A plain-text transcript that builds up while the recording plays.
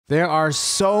There are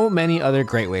so many other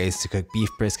great ways to cook beef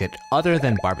brisket other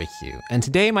than barbecue, and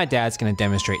today my dad's gonna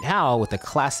demonstrate how with a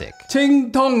classic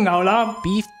清湯牛腩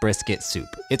beef brisket soup.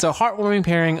 It's a heartwarming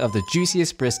pairing of the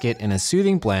juiciest brisket and a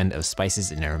soothing blend of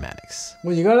spices and aromatics.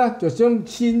 我而家咧就將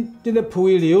先啲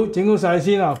配料整好晒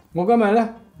先啊！我今日咧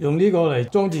用呢個嚟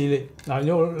裝住你嗱，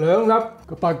用2粒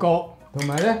嘅八角，同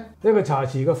埋咧1個茶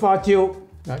匙嘅花椒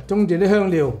嗱，裝住啲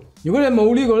香料。如果你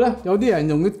冇呢個咧，有啲人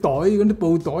用啲袋嗰啲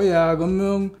布袋啊咁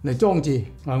樣嚟裝住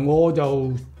嗱，我就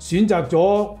選擇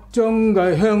咗將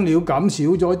嘅香料減少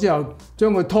咗之後，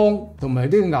將個湯同埋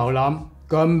啲牛腩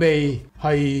嘅味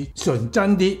係純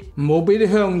真啲，唔好俾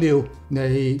啲香料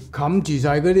嚟冚住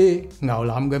晒嗰啲牛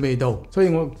腩嘅味道，所以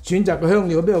我選擇嘅香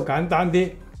料比較簡單啲。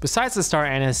Besides the star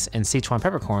anise and Sichuan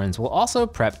peppercorns, we'll also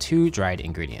prep 2 dried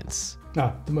ingredients.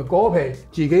 嗱，同埋果皮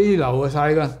自己留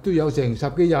晒㗎，都有成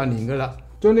10幾20年㗎啦。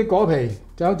將啲果皮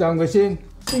斬一斬佢先，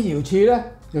啲瑤柱咧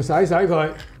就洗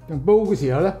佢，煲嘅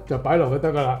時候咧就擺落去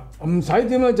得㗎啦，唔使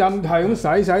點樣浸，係咁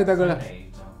洗得㗎啦。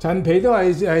陳皮都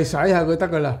係洗下佢得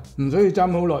㗎啦，唔需要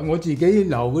浸好耐。我自己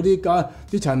留嗰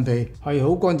啲陳皮係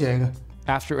好乾淨嘅。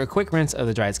After a quick rinse of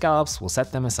the dried scallops, we'll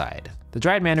set them aside. The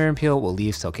dried mandarin peel we'll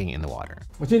leave soaking in the water.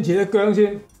 我先切啲薑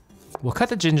先。We'll cut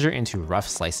the ginger into rough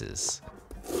slices.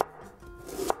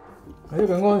 喺一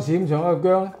個安士咁上下嘅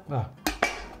薑嗱。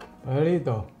喺呢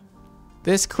度。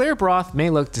This clear broth may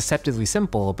look deceptively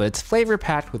simple, but it's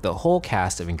flavor-packed with a whole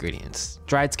cast of ingredients.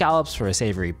 Dried scallops for a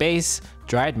savory base,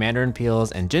 dried mandarin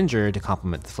peels and ginger to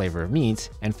complement the flavor of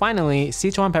meat, and finally,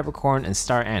 Sichuan peppercorn and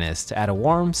star anise to add a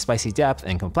warm, spicy depth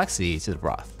and complexity to the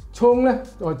broth. 葱咧，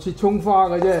我切葱花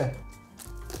嘅啫。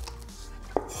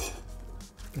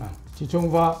嗱，切葱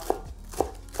花。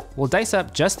We'll dice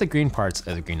up just the green parts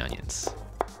of the green onions.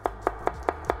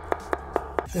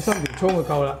 3條葱就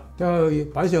夠啦，就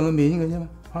擺上個面嘅啫嘛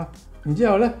嚇。然之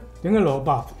後咧，整個蘿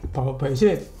蔔刨皮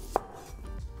先。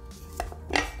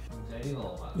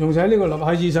用晒呢個蘿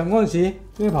蔔係20安士，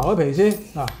先刨咗皮先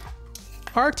嗱。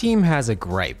Our team has a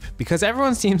gripe because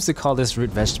everyone seems to call this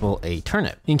root vegetable a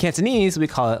turnip. In Cantonese, we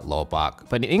call it lo bak,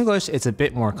 but in English, it's a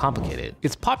bit more complicated.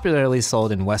 It's popularly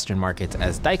sold in Western markets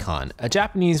as daikon, a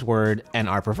Japanese word and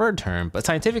our preferred term, but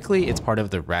scientifically, it's part of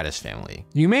the radish family.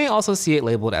 You may also see it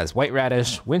labeled as white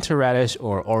radish, winter radish,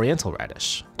 or oriental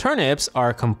radish. Turnips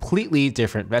are completely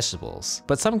different vegetables,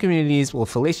 but some communities will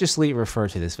fallaciously refer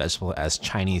to this vegetable as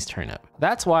Chinese turnip.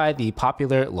 That's why the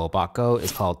popular lo bako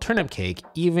is called turnip cake,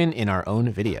 even in our own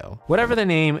video. Whatever the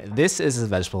name, this is the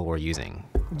vegetable we're using.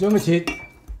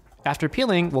 After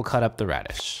peeling, we'll cut up the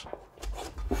radish.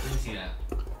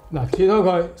 嗱，切開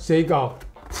佢4嚿，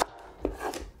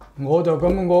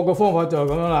我個方法就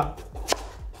咁樣啦。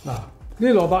嗱，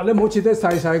啲蘿蔔你唔好切得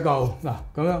細嚿，嗱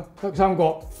咁樣得3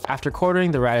個。After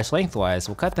quartering the radish lengthwise,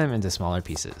 we'll cut them into smaller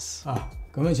pieces. 啊，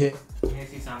咁樣切。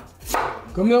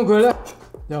咁樣佢咧。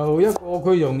又一個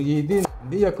佢容易啲，呢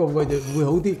一個佢就會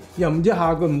好啲，又唔一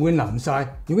下佢唔會腍晒。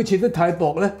如果切得太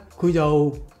薄咧，佢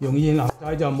就容易腍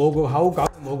晒，就冇個口感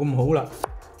冇咁好啦。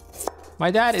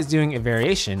My dad is doing a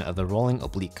variation of the rolling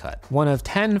oblique cut, one of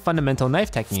 10 fundamental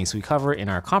knife techniques we cover in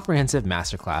our comprehensive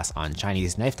masterclass on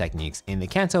Chinese knife techniques in the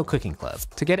CANTO Cooking Club.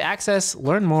 To get access,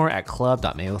 learn more at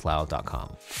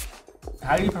club.madewithlao.com.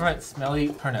 How do you prevent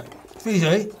smelly turnip? 飛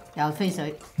水。有飛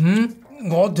水。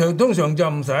我通常就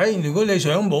唔使，如果你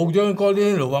想冇咗嗰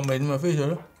啲蘿蔔味，咪飛水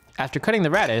咯。After cutting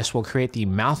the radish, we'll create the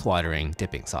mouth-watering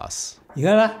dipping sauce. 而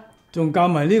家咧，仲教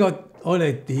埋呢個我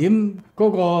哋點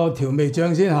嗰個調味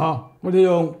醬先嚇。我哋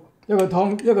用一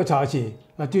個茶匙，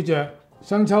嗱接着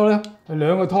生抽咧係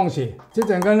2個湯匙，一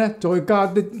陣間咧再加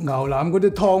啲牛腩嗰啲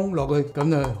湯落去，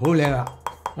咁就好靚啦，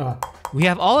啊！ We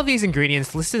have all of these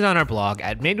ingredients listed on our blog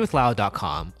at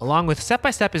madewithlao.com, along with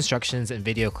step-by-step instructions and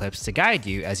video clips to guide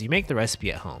you as you make the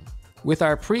recipe at home. With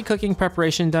our pre-cooking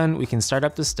preparation done, we can start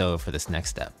up the stove for this next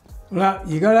step. 好啦，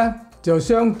而家咧就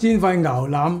將煎塊牛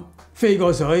腩飛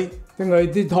過水，等佢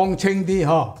啲湯清啲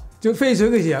嗬。做飛水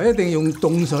嘅時候一定用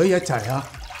凍水一齊嚇。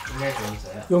咩凍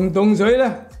水啊？用凍水咧，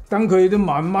等佢都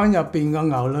慢慢入邊個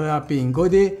牛腩入邊嗰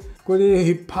啲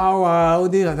血泡啊，嗰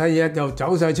啲邋遢嘢就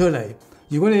走晒出嚟。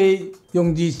如果你用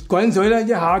熱滾水咧，一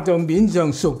下就面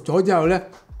上熟咗之後咧，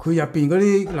佢入邊嗰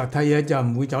啲邋遢嘢就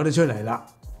唔會走得出嚟啦。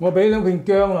我俾2片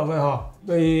薑落去嗬，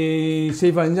俾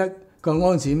1/4個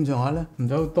安士咁上下咧，唔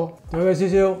使好多，再加少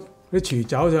少啲廚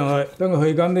酒上去，等佢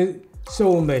去緊啲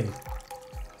騷味。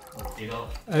幾多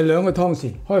？2個湯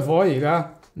匙，開火而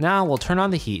家。Now we'll turn on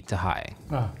the heat to high.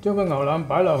 將個牛腩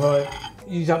擺落去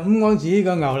，25安士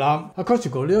嘅牛腩，阿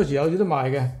Costco 呢有時有得賣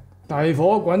嘅。大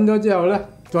火滾咗之後咧，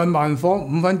再慢火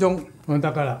5分鐘就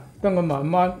得㗎啦。等佢慢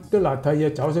慢啲邋遢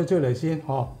嘢走咗出嚟先，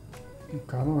嗬。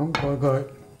咁蓋佢。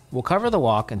We'll cover the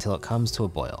wok until it comes to a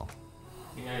boil.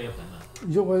 點解要咁啊？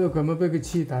喐喺度，佢咪俾佢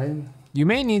黐底。You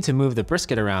may need to move the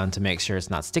brisket around to make sure it's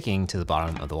not sticking to the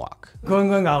bottom of the wok. 佢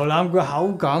個牛腩個口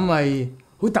感係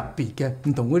好特別嘅，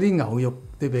唔同嗰啲牛肉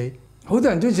對比。好多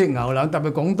人中意食牛腩，特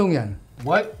別廣東人。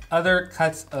What other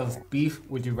cuts of beef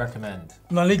would you recommend?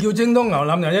 嗱，你叫清湯牛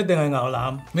腩就一定係牛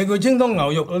腩，你叫清湯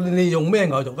牛肉，你用咩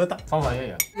牛肉都得。方法一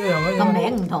樣。一樣個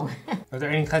名唔同。Are there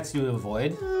any cuts you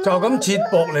avoid? 就咁切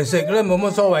薄嚟食咧，冇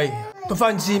乜所謂，到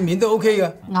翻線面都 OK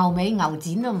嘅。牛尾牛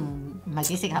展都唔係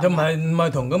幾適合。就唔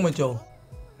係同咁去做。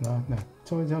嗱，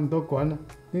菜差唔多滾啦，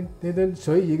你啲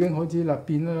水已經開始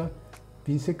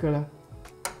變色㗎啦。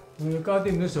我要加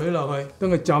啲咁多水落去，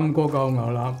等佢浸過嚿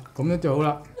牛腩，咁樣就好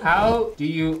啦。How do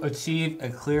you achieve a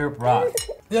clear broth?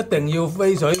 一定要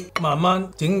飛水，慢慢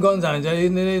整乾晒呢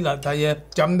啲邋遢嘢，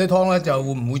浸啲湯咧就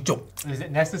唔會濁。Is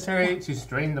it necessary to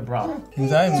strain the broth? 唔使。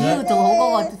只要做好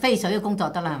嗰個飛水嘅工作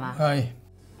得啦，係嘛？係。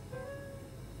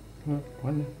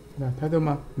滾嗱，睇到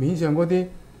嘛？面上嗰啲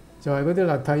就係嗰啲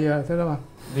邋遢嘢，睇到嘛？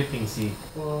你平時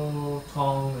煲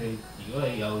湯，如果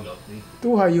你有肉，你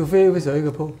都係要飛水嘅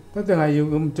鋪，一定係要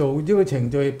咁做呢個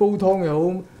程序。煲湯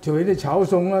又好，除非啲炒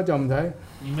餸啦就唔使。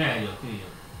咩肉都要。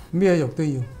咩肉都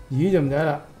要，魚就唔使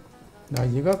啦。嗱，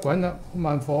而家滾啦，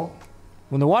慢火。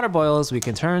When the water boils, we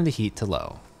can turn the heat to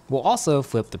low. We'll also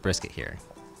flip the brisket here.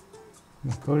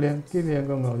 好靚，幾靚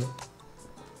個牛肉。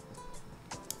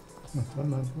滾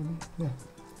慢火啲。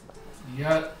而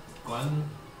家滾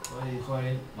可以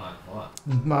開慢火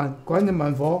啊？滾就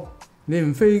慢火，你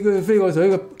唔飛個水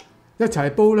嘅一齊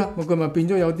煲啦，我佢咪變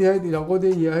咗有嗰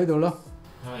啲嘢喺度咯。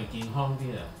係咪健康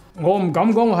啲啊？我唔敢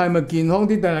講係咪健康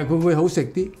啲，但係佢會好食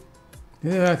啲。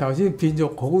你睇下頭先片肉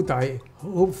好大、好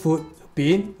闊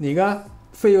扁，而家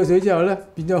飛咗水之後咧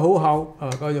變咗好厚，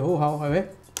嚿肉好厚，係咪？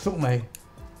縮味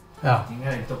啊！點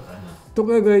解你篤緊啊？篤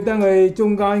咧佢等佢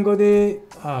中間嗰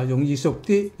啲容易熟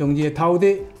啲，容易透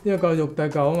啲，因為嚿肉大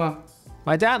嚿啊嘛。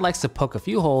My dad likes to poke a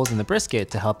few holes in the brisket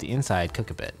to help the inside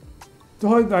cook a bit.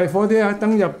 開大火啲啊，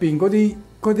等入邊嗰啲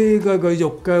個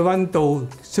肉嘅溫度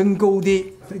升高啲，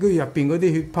佢入邊嗰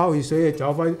啲血泡血水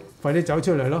快啲走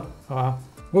出嚟咯，係嘛？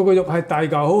我個肉係大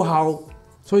嚿好厚，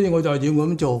所以我就要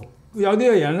咁做。有啲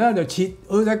嘅人咧就切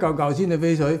好一嚿嚿先去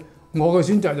飛水，我嘅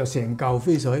選擇就成嚿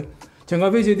飛水。成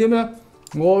嚿飛水點咧？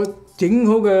我整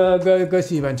好嘅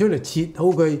視頻出嚟，切好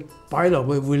佢擺落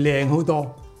去會靚好多。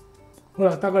好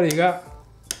啦，得啦而家，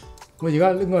我而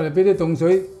家拎過嚟俾啲凍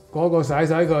水過洗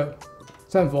佢，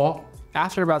新火。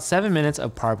After about 7 minutes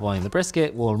of parboiling the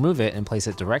brisket, we'll remove it and place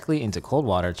it directly into cold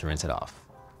water to rinse it off.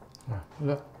 好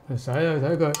啦，洗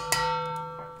佢，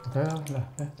睇下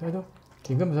嗱，睇到，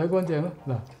而家咪洗乾淨咯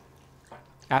嗱。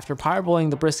After parboiling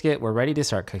the brisket, we're ready to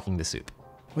start cooking the soup.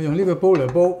 我用呢個煲嚟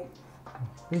煲，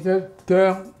呢隻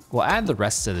薑。We'll add the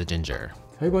rest of the ginger.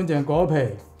 洗乾淨果皮，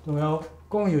仲有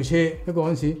乾瑤切1個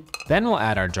安士。Then we'll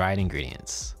add our dried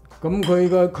ingredients. 咁佢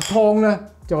個湯咧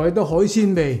就係啲海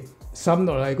鮮味滲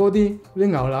落嚟嗰啲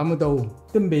牛腩嗰度，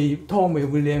啲湯味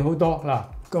會靚好多嗱，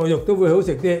個肉都會好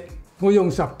食啲。我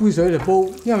用10杯水嚟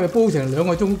煲，因為煲成2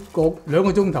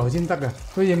個鐘頭先得嘅，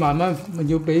所以慢慢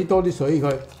要俾多啲水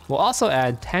佢。We'll also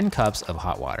add 10 cups of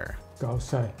hot water. 夠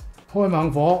細，開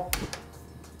猛火，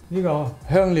呢個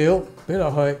香料俾落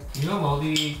去。如果冇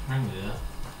啲香料咧？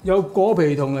有果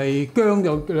皮同嚟薑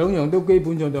就2樣都基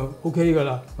本上就 OK 㗎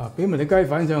啦。俾埋啲雞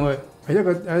粉上去，係一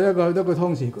個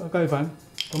湯匙雞粉，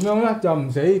咁樣咧就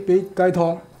唔使俾雞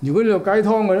湯。如果你落雞湯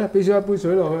嘅咧，俾少1杯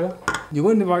水落去啦。如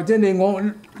果你或者我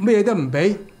咩都唔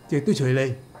俾，亦都隨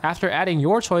你。After adding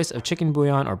your choice of chicken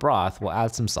bouillon or broth, we'll add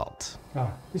some salt.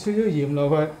 俾少少鹽落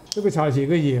去，一個茶匙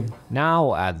嘅鹽。Now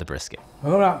we'll add the brisket.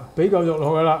 好啦，俾嚿肉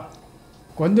落去啦，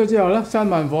滾咗之後咧，閂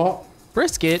慢火。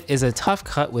Brisket is a tough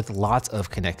cut with lots of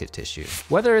connective tissue.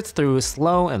 Whether it's through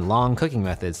slow and long cooking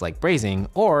methods like braising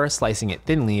or slicing it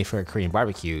thinly for a Korean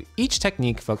barbecue, each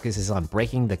technique focuses on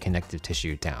breaking the connective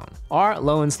tissue down. Our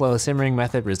low and slow simmering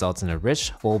method results in a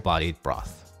rich, full-bodied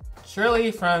broth. Shirley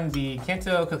from the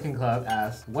CANTO Cooking Club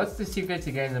asks, what's the secret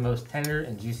to getting the most tender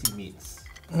and juicy meats?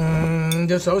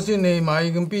 就首先你買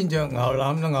咁邊隻牛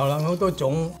腩啦，牛腩好多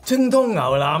種，清湯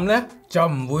牛腩咧就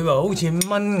唔會話好似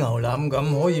炆牛腩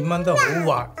咁可以炆得好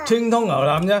滑。清湯牛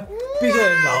腩啫，必須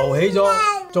係留起咗，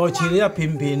再切一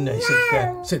片片嚟食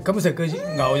嘅，食嘅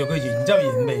牛肉嘅原汁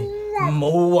原味，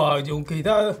唔好話用其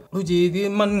他好似啲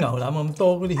炆牛腩咁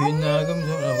多嗰啲芡啊咁樣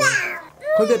落去。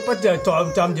佢哋不就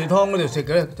係浸住湯嗰度食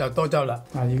嘅咧，就多汁啦。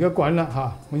而家滾啦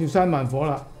嚇，我要閂慢火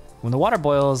啦。When the water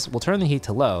boils, we'll turn the heat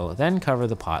to low, then cover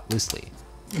the pot loosely.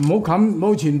 唔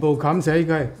好全部冚死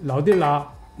佢，留啲罅，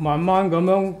慢慢咁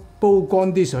樣煲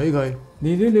乾啲水佢。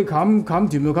你冚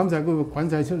全部冚晒，佢會滾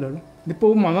晒出嚟咯。你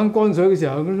煲慢慢乾水嘅時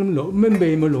候，咁咩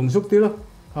味咪濃縮啲咯，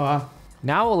係嘛？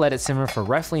 Now we'll let it simmer for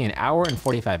roughly an hour and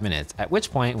 45 minutes, at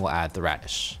which point we'll add the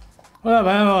radish. 好啦，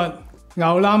朋友們，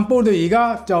牛腩煲到而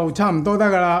家就差唔多得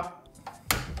㗎啦。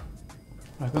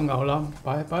嗱，個牛腩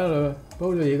擺落去，煲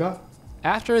到而家。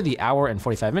After the hour and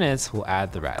 45 minutes, we'll add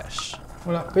the radish.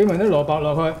 好啦，俾埋啲蘿蔔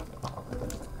落去。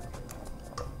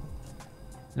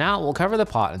Now we'll cover the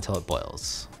pot until it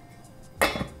boils.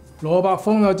 蘿蔔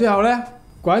放落之後咧，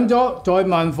滾咗再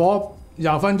慢火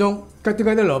20分鐘，吉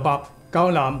啲蘿蔔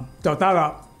夠腍就得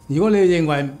啦。如果你認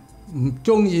為唔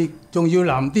中意，仲要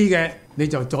腍啲嘅，你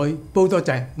就再煲多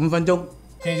陣5分鐘。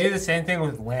Can you do the same thing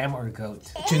with lamb or goat?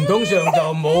 傳統上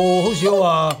就冇好少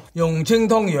話用清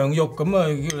湯羊肉咁啊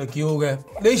叫嘅，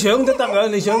你想都得嘅，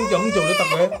你想就咁做都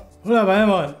得嘅。好啦，朋友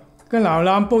們，個牛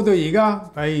腩煲到而家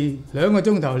係2個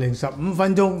鐘頭零15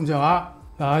分鐘咁上下。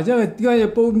嗱，因為點解要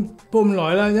煲咁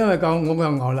耐咧？因為我個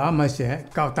牛腩係成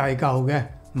嚿大嚿嘅，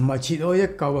唔係切開一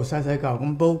嚿嚿細嚿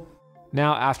咁煲。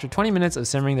Now, after 20 minutes of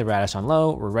simmering the radish on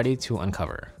low, we're ready to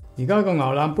uncover. 而家個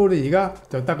牛腩煲到而家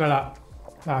就得㗎啦。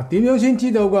嗱，點樣先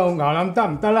知道個牛腩得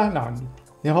唔得咧？嗱，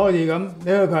你可以咁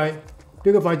拎佢，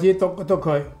俾個筷子篤一篤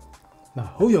佢，嗱，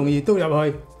好容易篤入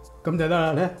去，咁就得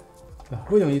啦咧。嗱，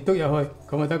好容易篤入去，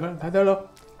咁就得啦，睇得咯。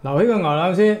留起個牛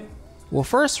腩先。We'll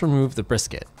first remove the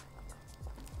brisket.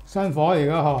 新火而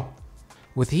家嗬。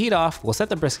With the heat off, we'll set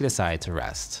the brisket aside to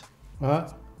rest. 啊，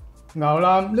牛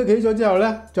腩拎起咗之後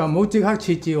咧，就唔好即刻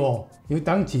切住喎，要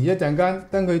等遲一陣間，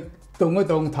等佢凍一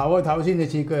凍、唞一唞先至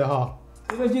切佢嗬。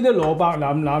你都知啲蘿蔔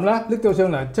藍唔藍啦，拎到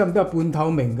上嚟差唔多半透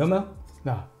明咁啊！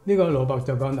嗱，呢個蘿蔔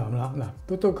就夠藍啦，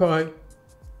嗱，篤佢，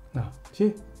嗱，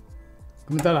切，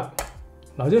咁得啦。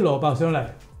留啲蘿蔔上嚟。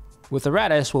With the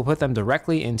radish, we'll put them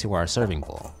directly into our serving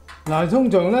bowl. 嗱，通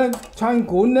常咧餐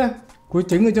館咧，佢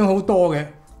整嗰張好多嘅，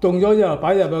凍咗之後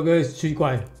擺入去嘅雪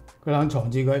櫃，佢冷藏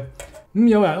住佢。咁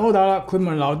有人 order 啦，佢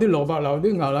咪留啲蘿蔔、留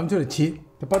啲牛腩出嚟切，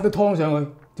就擺啲湯上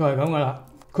去，就係咁噶啦。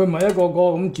佢唔係一個個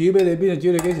咁煮俾你，邊度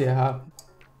煮你幾時嚇？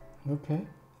 OK，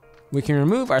 We can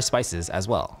remove our spices as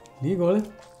well. 呢個咧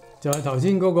就係頭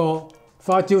先嗰個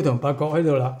花椒同八角喺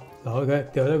度啦，留佢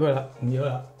掉咗佢啦，唔要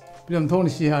啦。俾啖湯你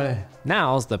試下咧。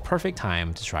Now's the perfect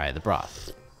time to try the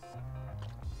broth.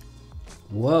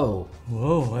 Whoa.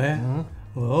 哇喂，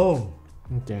哇，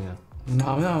唔正啊！唔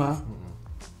鹹啦係嘛？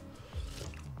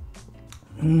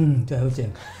真係好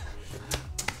正，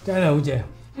真係好正。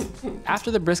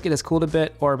After the brisket has cooled a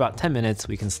bit, or about 10 minutes,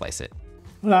 we can slice it.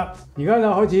 好啦，而家就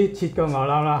開始切個牛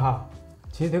腩啦嚇，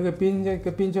切到個邊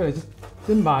出嚟，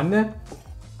啲紋咧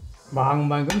橫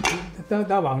紋咁切，得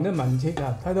橫啲紋切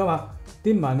啊，睇到嘛？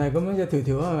啲紋係咁樣一條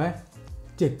條係咪？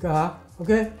直㗎嚇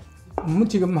 ，OK， 唔好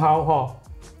切咁厚呵，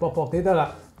薄薄地得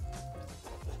啦。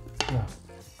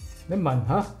嗱，啲紋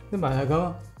嚇，啲紋係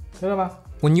咁，睇到嘛？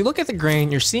 When you look at the grain,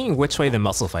 you're seeing which way the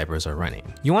muscle fibers are running.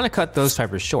 You want to cut those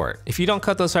fibers short. If you don't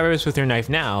cut those fibers with your knife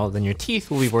now, then your teeth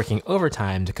will be working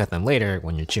overtime to cut them later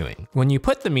when you're chewing. When you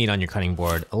put the meat on your cutting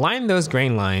board, align those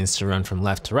grain lines to run from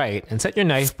left to right and set your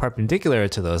knife perpendicular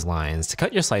to those lines to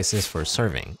cut your slices for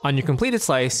serving. On your completed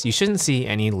slice, you shouldn't see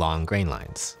any long grain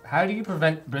lines. How do you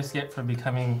prevent brisket from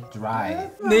becoming dry?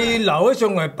 你留喺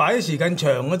上嚟擺時間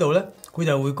長嗰度咧，佢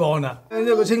就會乾啦。呢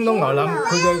個清湯牛腩，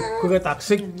佢嘅特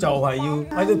色就係要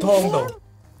喺啲湯度。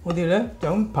我哋咧就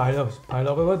咁排落去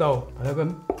嗰度，排落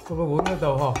個碗嗰度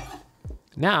嗬。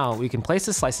Now we can place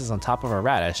the slices on top of our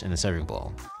radish in a serving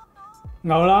bowl.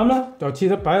 牛腩咧就切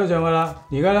得擺咗上去啦。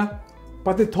而家咧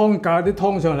擺啲湯架啲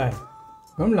湯上嚟，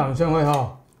咁淋上去嗬。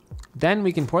Then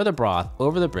we can pour the broth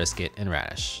over the brisket and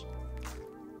radish.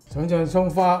 上上葱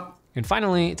花。And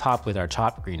finally, top with our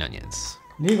chopped green onions.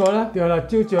 呢個咧有辣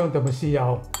椒醬同埋豉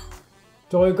油，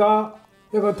再加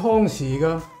一個湯匙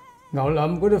嘅牛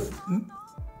腩嗰啲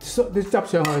汁上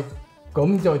去，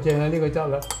咁就正啦呢個汁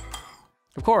啦。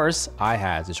Of course, I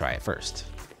had to try it first.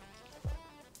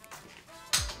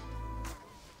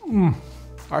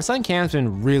 Our son Cam's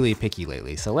been really picky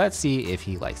lately, so let's see if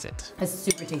he likes it. It's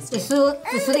super tasty. The food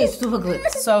is super good.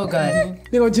 So good.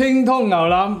 呢個清湯牛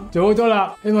腩做好咗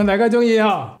啦，希望大家中意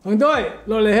嚇。同隊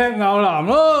落嚟吃牛腩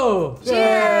咯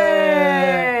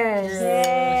Cheers!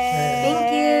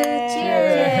 Thank you.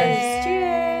 Cheers!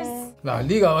 Cheers! 嗱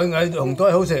呢個紅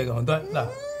堆好食嘅紅堆嗱，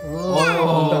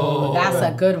 Ooh, that's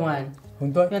a good one.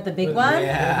 紅堆 You want the big one?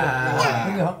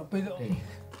 Yeah.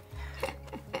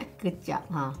 Good job,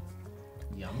 huh?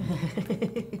 Yum.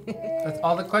 That's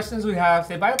all the questions we have.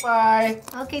 Say bye-bye.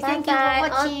 Okay, thank you for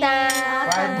watching.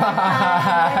 Bye-bye.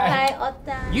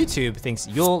 YouTube thinks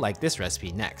you'll like this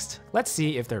recipe next. Let's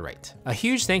see if they're right. A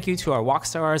huge thank you to our walk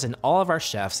stars and all of our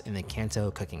chefs in the CANTO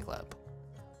Cooking Club.